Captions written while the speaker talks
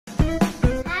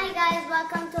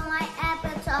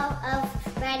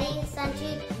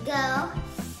So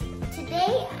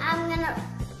today I'm gonna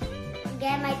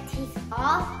get my teeth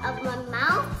off of my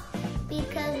mouth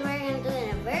because we're gonna do it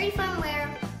in a very fun way.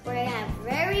 We're gonna have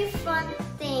very fun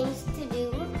things to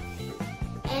do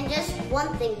and just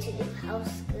one thing to do. I was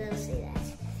gonna say that.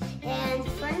 And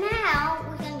for now,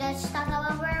 we're gonna just talk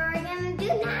about what we're gonna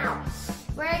do now.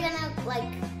 We're gonna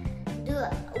do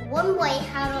one way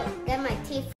how to get my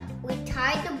teeth. We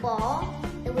tie the ball,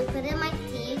 then we put it in my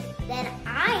teeth, then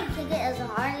I kick it as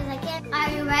hard as I can. Are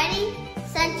you ready?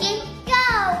 Santi,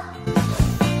 go!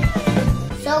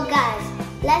 So guys,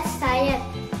 let's tie it.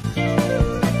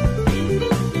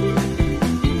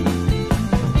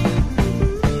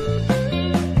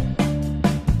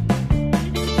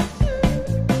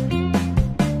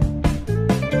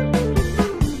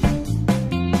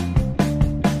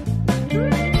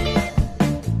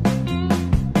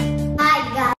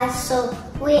 So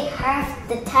we have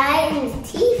the tie in the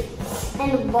teeth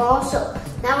and the ball. So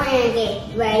now we're gonna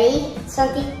get ready,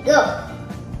 Santi, go.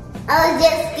 I was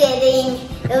just kidding.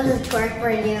 It was a twerk for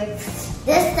you.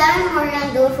 This time we're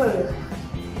gonna do it for you.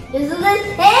 This is the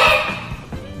head.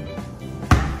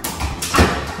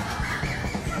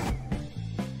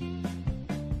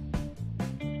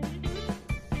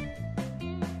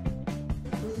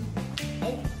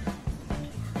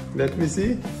 Let me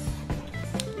see.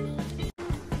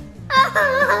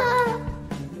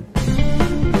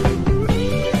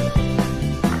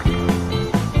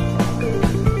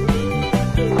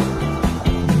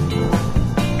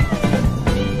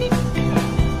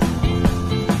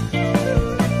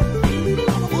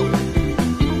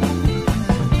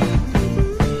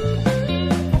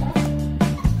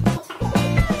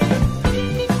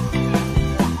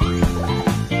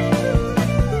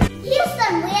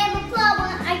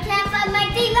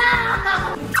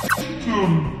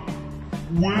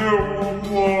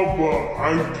 I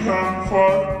can't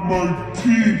find my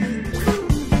teeth.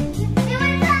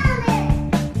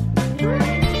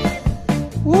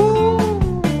 Woo!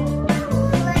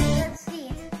 Let's see.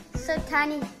 So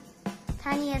tiny.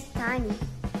 Tiny as tiny.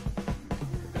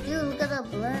 Dude, look at the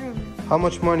blood in it. How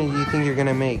much money do you think you're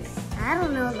gonna make? I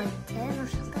don't know, like 10 or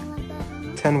something like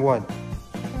that. 10 what?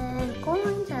 10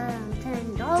 coins,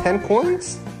 $10. 10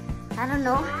 coins? I don't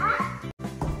know.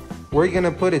 Where are you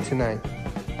gonna put it tonight?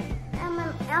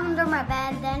 Under my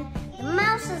bed, then the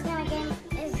mouse is gonna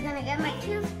get my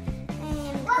tooth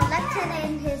and collect it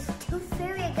in his tooth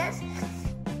fairy, I guess.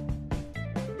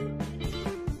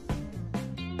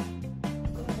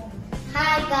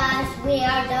 Hi guys, we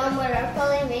are done with our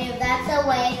pulling video. That's a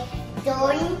way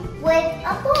doing with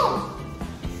a ball.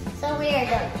 So we are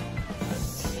done.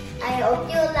 I hope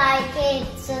you like it,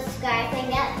 subscribe and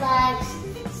get likes.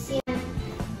 See you.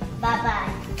 Bye bye.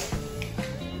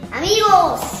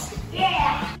 Amigos!